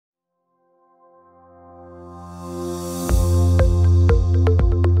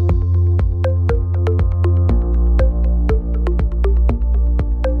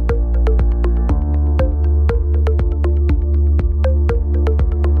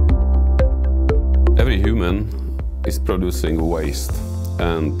human is producing waste,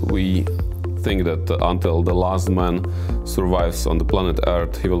 and we think that until the last man survives on the planet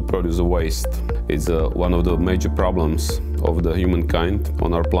Earth, he will produce a waste. It's one of the major problems of the humankind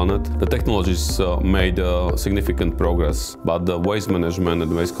on our planet. The technologies made significant progress, but the waste management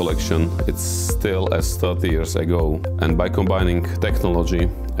and waste collection, it's still as 30 years ago. And by combining technology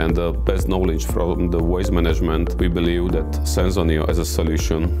and the best knowledge from the waste management, we believe that Sensoneo as a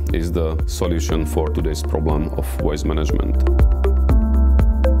solution is the solution for today's problem of waste management.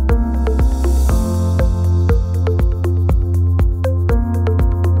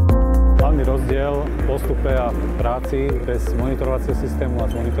 Rozdiel v postupe a v práci bez monitorovacieho systému a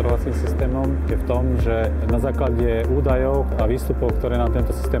s monitorovacím systémom je v tom, že na základe údajov a výstupov, ktoré nám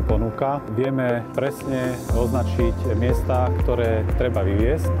tento systém ponúka, vieme presne označiť miesta, ktoré treba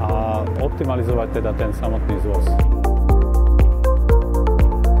vyviesť a optimalizovať teda ten samotný zvoz.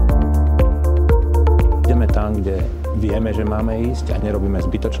 Ideme tam, kde vieme, že máme ísť a nerobíme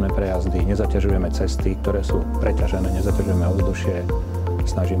zbytočné prejazdy, nezaťažujeme cesty, ktoré sú preťažené, nezaťažujeme ovzdušie.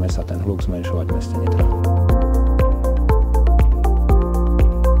 Snažíme sa ten hluk zmenšovať v meste Nitra.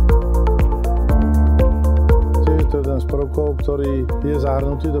 Je to jeden z prvkov, ktorý je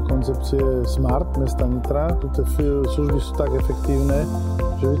zahrnutý do koncepcie Smart mesta Nitra. Tuto služby sú tak efektívne,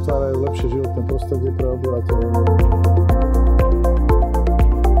 že vytvárajú lepšie životné prostredie pre obyvateľov.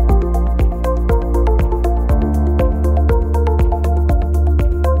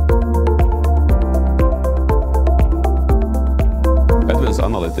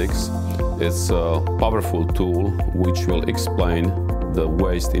 Analytics is a powerful tool which will explain the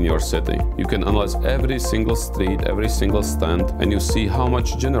waste in your city. You can analyze every single street, every single stand, and you see how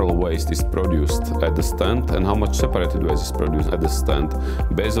much general waste is produced at the stand and how much separated waste is produced at the stand.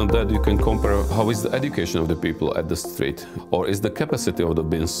 Based on that, you can compare how is the education of the people at the street, or is the capacity of the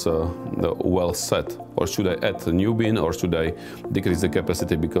bins well set, or should I add a new bin, or should I decrease the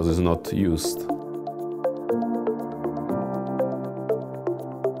capacity because it's not used.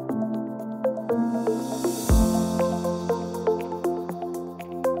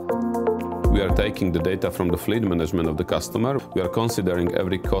 We are taking the data from the fleet management of the customer. We are considering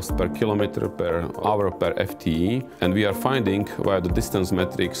every cost per kilometer, per hour, per FTE, and we are finding via the distance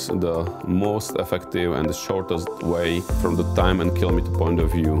metrics the most effective and the shortest way from the time and kilometer point of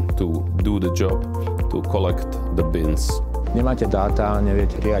view to do the job, to collect the bins. Nemáte dáta,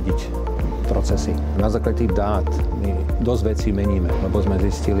 neviete riadiť procesy. Na základe tých dát my dosť vecí meníme, lebo sme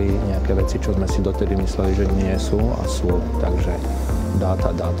zistili nejaké veci, čo sme si dotedy mysleli, že nie sú a sú. Takže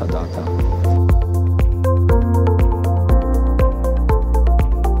dáta.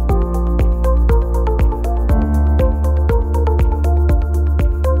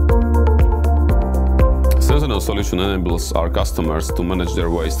 Sensoneo solution enables our customers to manage their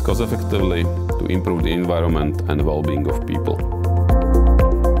waste cost effectively, to improve the environment and well-being of people.